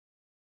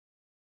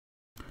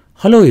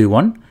Hello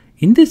everyone,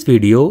 in this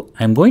video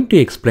I am going to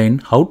explain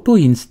how to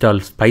install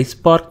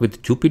PySpark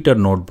with Jupyter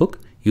Notebook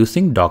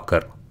using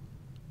Docker.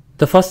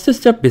 The first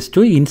step is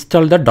to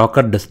install the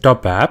Docker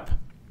desktop app.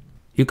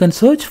 You can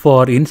search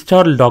for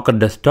install Docker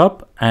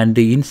desktop and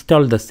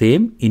install the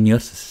same in your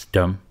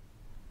system.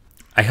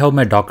 I have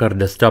my Docker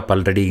desktop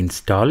already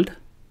installed.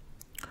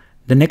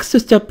 The next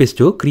step is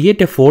to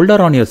create a folder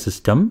on your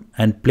system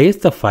and place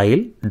the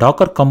file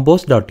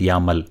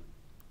dockercompose.yaml.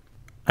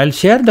 I'll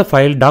share the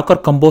file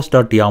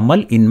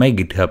dockercompose.yaml in my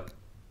GitHub.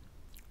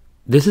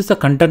 This is the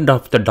content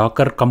of the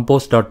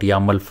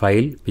dockercompose.yaml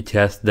file, which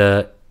has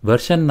the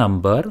version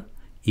number,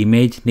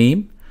 image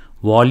name,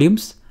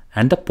 volumes,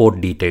 and the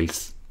port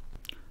details.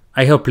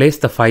 I have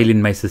placed the file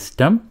in my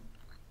system.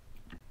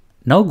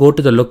 Now go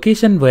to the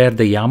location where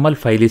the YAML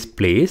file is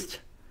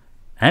placed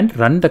and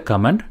run the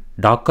command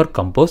docker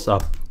compose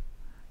up.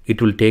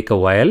 It will take a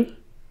while.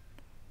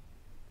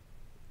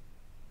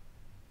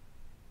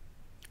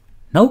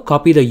 Now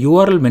copy the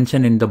URL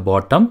mentioned in the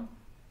bottom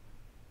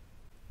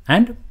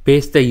and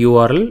paste the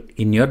URL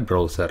in your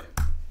browser.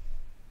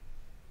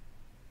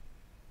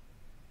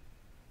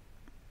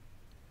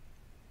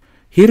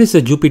 Here is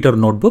a Jupyter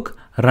Notebook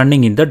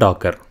running in the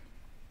Docker.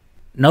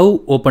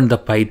 Now open the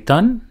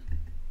Python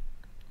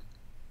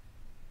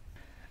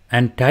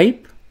and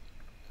type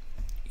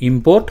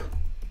import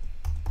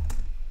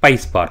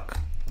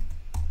PySpark.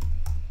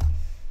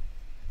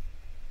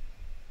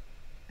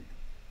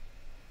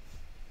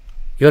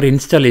 Your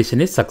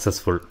installation is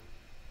successful.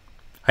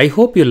 I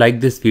hope you like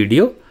this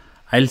video.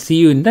 I'll see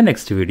you in the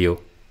next video.